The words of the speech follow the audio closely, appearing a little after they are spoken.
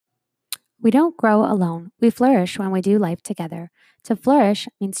We don't grow alone. We flourish when we do life together. To flourish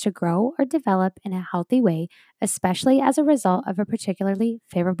means to grow or develop in a healthy way, especially as a result of a particularly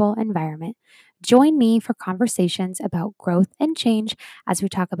favorable environment. Join me for conversations about growth and change as we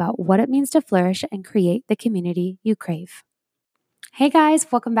talk about what it means to flourish and create the community you crave. Hey guys,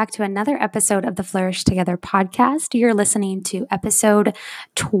 welcome back to another episode of the Flourish Together podcast. You're listening to episode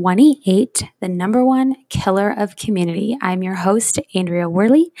 28, the number one killer of community. I'm your host, Andrea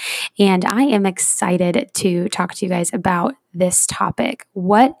Worley, and I am excited to talk to you guys about this topic.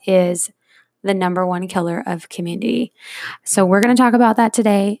 What is the number one killer of community? So we're going to talk about that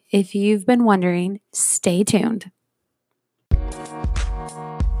today. If you've been wondering, stay tuned.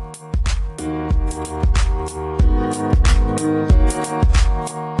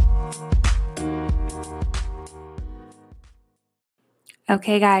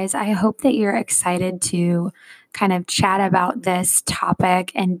 Okay, guys, I hope that you're excited to kind of chat about this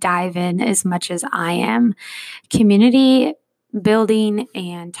topic and dive in as much as I am. Community building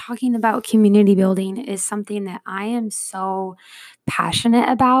and talking about community building is something that I am so passionate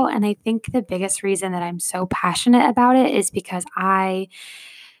about. And I think the biggest reason that I'm so passionate about it is because I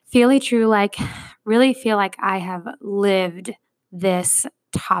really feel like I have lived this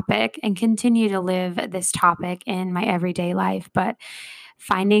topic and continue to live this topic in my everyday life. But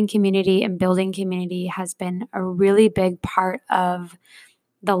finding community and building community has been a really big part of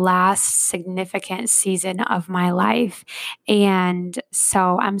the last significant season of my life. And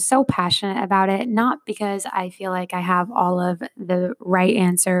so I'm so passionate about it, not because I feel like I have all of the right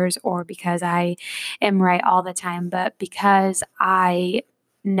answers or because I am right all the time, but because I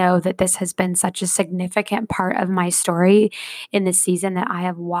know that this has been such a significant part of my story in the season that I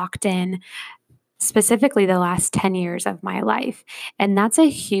have walked in, specifically the last 10 years of my life. And that's a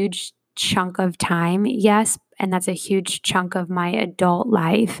huge chunk of time, yes, and that's a huge chunk of my adult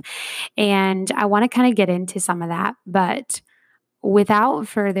life. And I want to kind of get into some of that. But without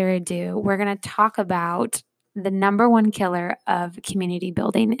further ado, we're going to talk about the number one killer of community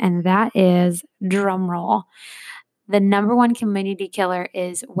building, and that is drum roll. The number one community killer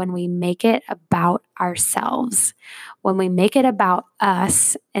is when we make it about ourselves, when we make it about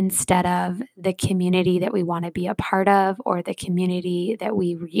us instead of the community that we want to be a part of or the community that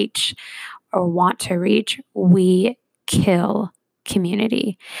we reach or want to reach. We kill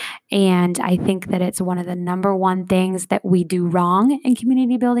community. And I think that it's one of the number one things that we do wrong in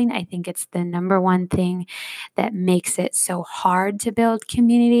community building. I think it's the number one thing that makes it so hard to build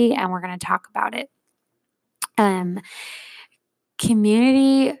community. And we're going to talk about it.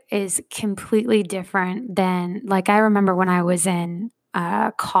 Community is completely different than, like, I remember when I was in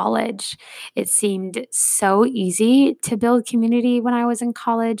college, it seemed so easy to build community when I was in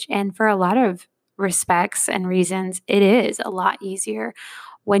college. And for a lot of respects and reasons, it is a lot easier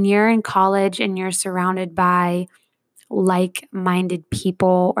when you're in college and you're surrounded by like-minded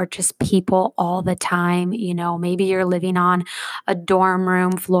people or just people all the time. You know, maybe you're living on a dorm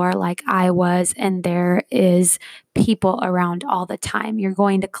room floor like I was, and there is people around all the time. You're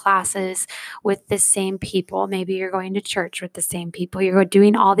going to classes with the same people. Maybe you're going to church with the same people. You're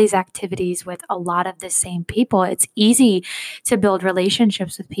doing all these activities with a lot of the same people. It's easy to build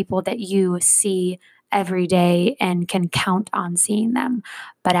relationships with people that you see every day and can count on seeing them.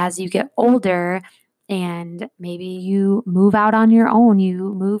 But as you get older, and maybe you move out on your own,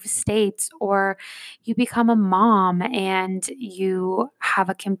 you move states, or you become a mom and you have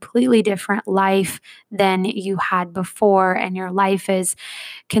a completely different life than you had before, and your life is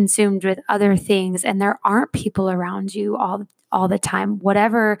consumed with other things, and there aren't people around you all the time.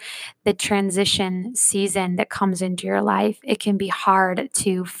 Whatever the transition season that comes into your life, it can be hard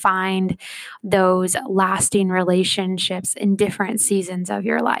to find those lasting relationships in different seasons of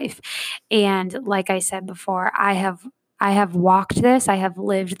your life. And like I said before, I have walked this, I have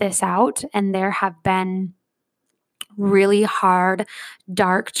lived this out, and there have been really hard,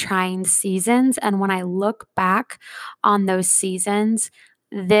 dark, trying seasons. And when I look back on those seasons,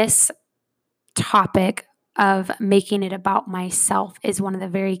 this topic of making it about myself is one of the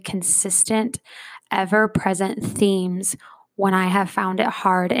very consistent, ever present themes when I have found it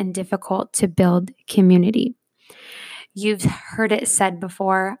hard and difficult to build community. You've heard it said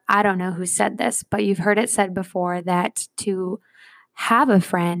before, I don't know who said this, but you've heard it said before that to have a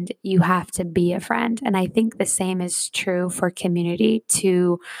friend, you have to be a friend. And I think the same is true for community.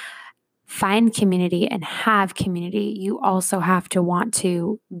 To find community and have community, you also have to want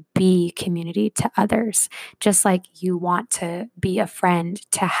to be community to others, just like you want to be a friend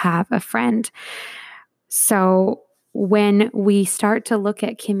to have a friend. So when we start to look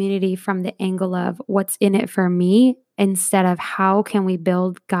at community from the angle of what's in it for me instead of how can we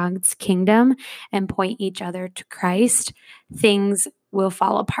build God's kingdom and point each other to Christ, things will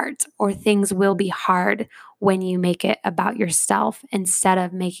fall apart or things will be hard when you make it about yourself instead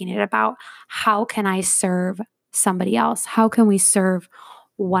of making it about how can I serve somebody else? How can we serve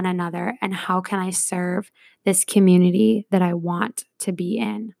one another? And how can I serve this community that I want to be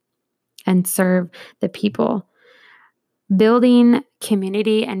in and serve the people? Building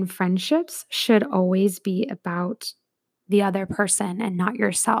community and friendships should always be about the other person and not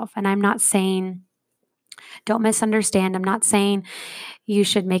yourself. And I'm not saying, don't misunderstand, I'm not saying you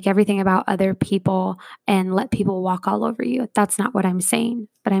should make everything about other people and let people walk all over you. That's not what I'm saying.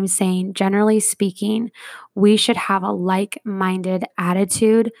 But I'm saying, generally speaking, we should have a like minded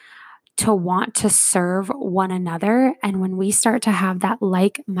attitude to want to serve one another. And when we start to have that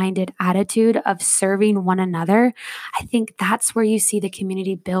like minded attitude of serving one another, I think that's where you see the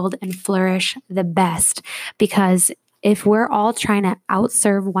community build and flourish the best. Because if we're all trying to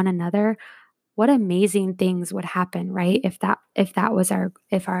outserve one another, what amazing things would happen, right? If that was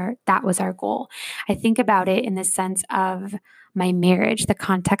our goal. I think about it in the sense of my marriage, the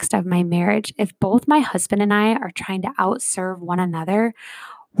context of my marriage. If both my husband and I are trying to outserve one another,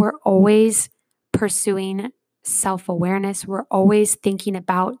 we're always pursuing self awareness. We're always thinking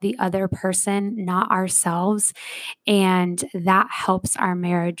about the other person, not ourselves. And that helps our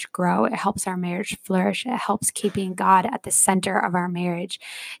marriage grow. It helps our marriage flourish. It helps keeping God at the center of our marriage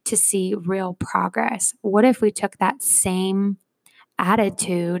to see real progress. What if we took that same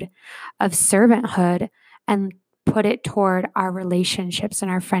attitude of servanthood and put it toward our relationships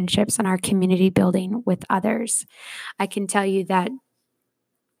and our friendships and our community building with others? I can tell you that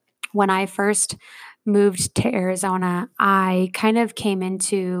when I first moved to Arizona, I kind of came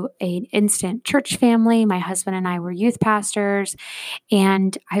into an instant church family. My husband and I were youth pastors,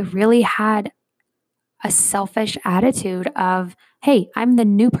 and I really had a selfish attitude of, hey, I'm the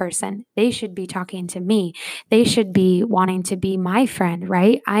new person. They should be talking to me. They should be wanting to be my friend,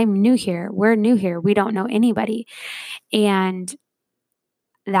 right? I'm new here. We're new here. We don't know anybody. And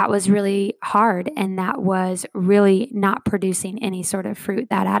that was really hard. And that was really not producing any sort of fruit,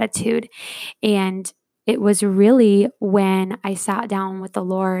 that attitude. And it was really when I sat down with the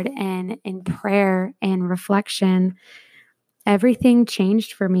Lord and in prayer and reflection, everything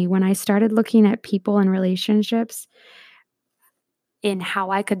changed for me when I started looking at people and relationships in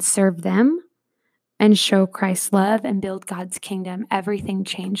how I could serve them and show Christ's love and build God's kingdom. Everything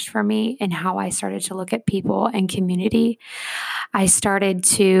changed for me in how I started to look at people and community. I started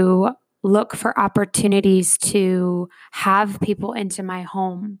to look for opportunities to have people into my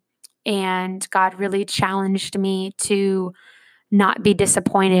home. And God really challenged me to not be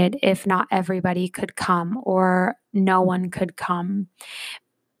disappointed if not everybody could come or no one could come.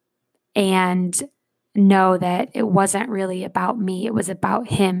 And know that it wasn't really about me. It was about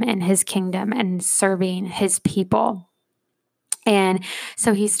him and his kingdom and serving his people. And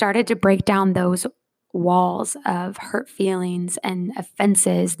so he started to break down those walls of hurt feelings and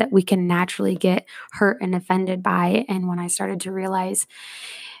offenses that we can naturally get hurt and offended by. And when I started to realize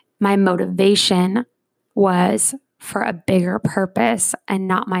my motivation was for a bigger purpose and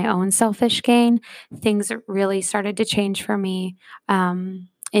not my own selfish gain, things really started to change for me.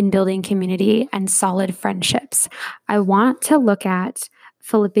 In building community and solid friendships. I want to look at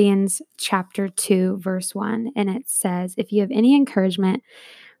Philippians chapter 2, verse 1, and it says, if you have any encouragement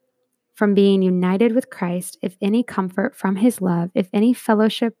from being united with Christ, if any comfort from his love, if any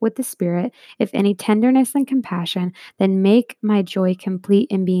fellowship with the Spirit, if any tenderness and compassion, then make my joy complete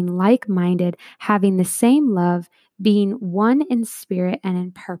in being like-minded, having the same love, being one in spirit and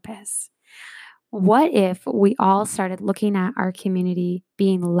in purpose. What if we all started looking at our community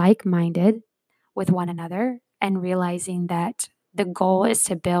being like-minded with one another and realizing that the goal is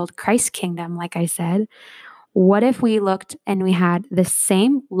to build Christ's kingdom, like I said? What if we looked and we had the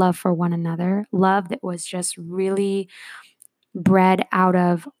same love for one another, love that was just really bred out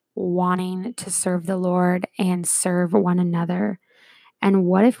of wanting to serve the Lord and serve one another? And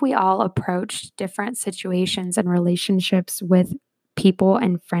what if we all approached different situations and relationships with people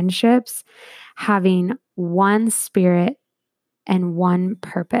and friendships having one spirit and one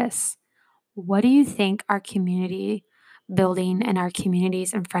purpose? What do you think our community building and our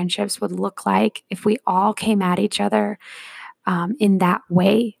communities and friendships would look like if we all came at each other in that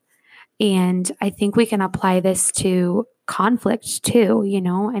way? And I think we can apply this to conflict too.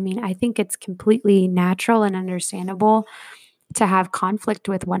 I mean, I think it's completely natural and understandable to have conflict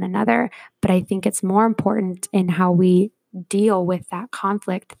with one another, but I think it's more important in how we deal with that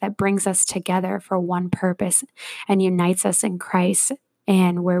conflict that brings us together for one purpose and unites us in Christ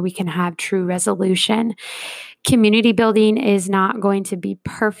and where we can have true resolution. Community building is not going to be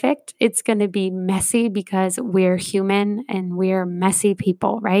perfect. It's going to be messy because we're human and we're messy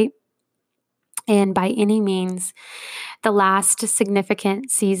people, right? And by any means, the last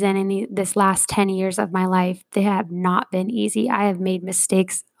significant season in this last 10 years of my life, they have not been easy. I have made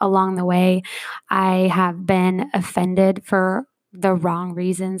mistakes along the way. I have been offended for the wrong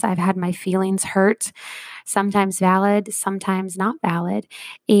reasons. I've had my feelings hurt, sometimes valid, sometimes not valid.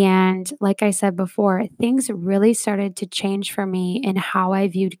 And like I said before, things really started to change for me in how I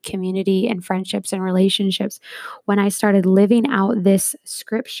viewed community and friendships and relationships when I started living out this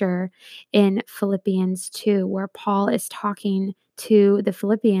scripture in Philippians 2, where Paul is talking to the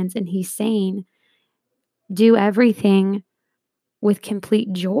Philippians and he's saying, do everything with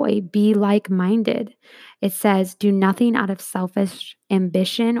complete joy, be like minded. It says, do nothing out of selfish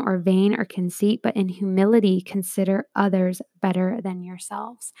ambition or vain or conceit, but in humility consider others better than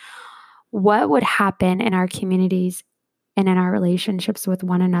yourselves. What would happen in our communities and in our relationships with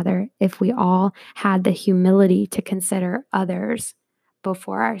one another if we all had the humility to consider others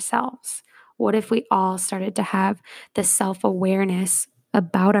before ourselves? What if we all started to have the self awareness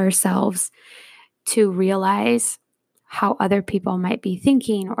about ourselves to realize how other people might be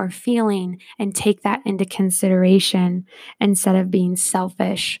thinking or feeling and take that into consideration instead of being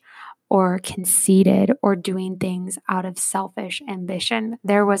selfish or conceited or doing things out of selfish ambition?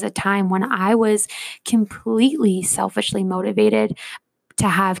 There was a time when I was completely selfishly motivated to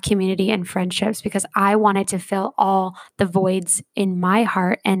have community and friendships because I wanted to fill all the voids in my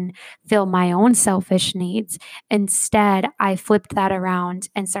heart and fill my own selfish needs. Instead, I flipped that around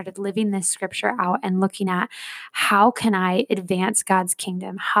and started living this scripture out and looking at how can I advance God's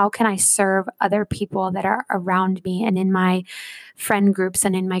kingdom? How can I serve other people that are around me and in my friend groups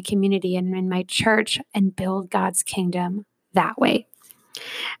and in my community and in my church and build God's kingdom that way?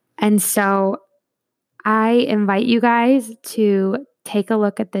 And so I invite you guys to take a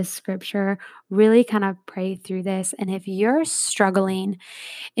look at this scripture, really kind of pray through this. And if you're struggling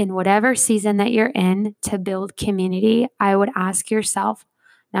in whatever season that you're in to build community, I would ask yourself,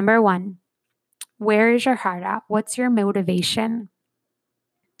 number one, where is your heart at? What's your motivation?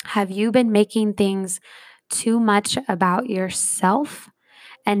 Have you been making things too much about yourself?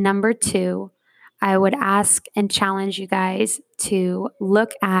 And number two, I would ask and challenge you guys to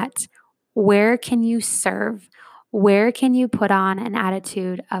look at where can you serve? Where can you put on an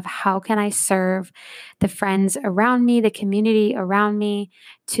attitude of how can I serve the friends around me, the community around me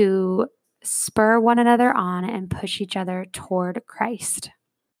to spur one another on and push each other toward Christ?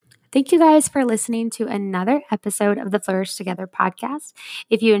 Thank you guys for listening to another episode of the Flourish Together podcast.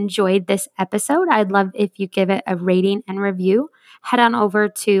 If you enjoyed this episode, I'd love if you give it a rating and review. Head on over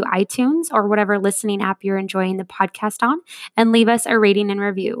to iTunes or whatever listening app you're enjoying the podcast on and leave us a rating and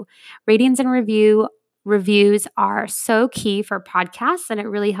review. Ratings and reviews are so key for podcasts, and it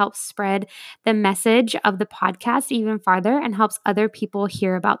really helps spread the message of the podcast even farther and helps other people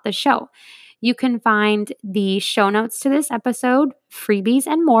hear about the show. You can find the show notes to this episode, freebies,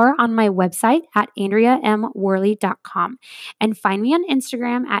 and more on my website at AndreaMWorley.com. And find me on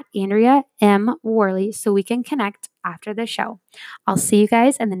Instagram at AndreaMWorley so we can connect after the show. I'll see you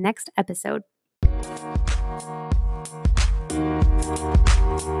guys in the next episode.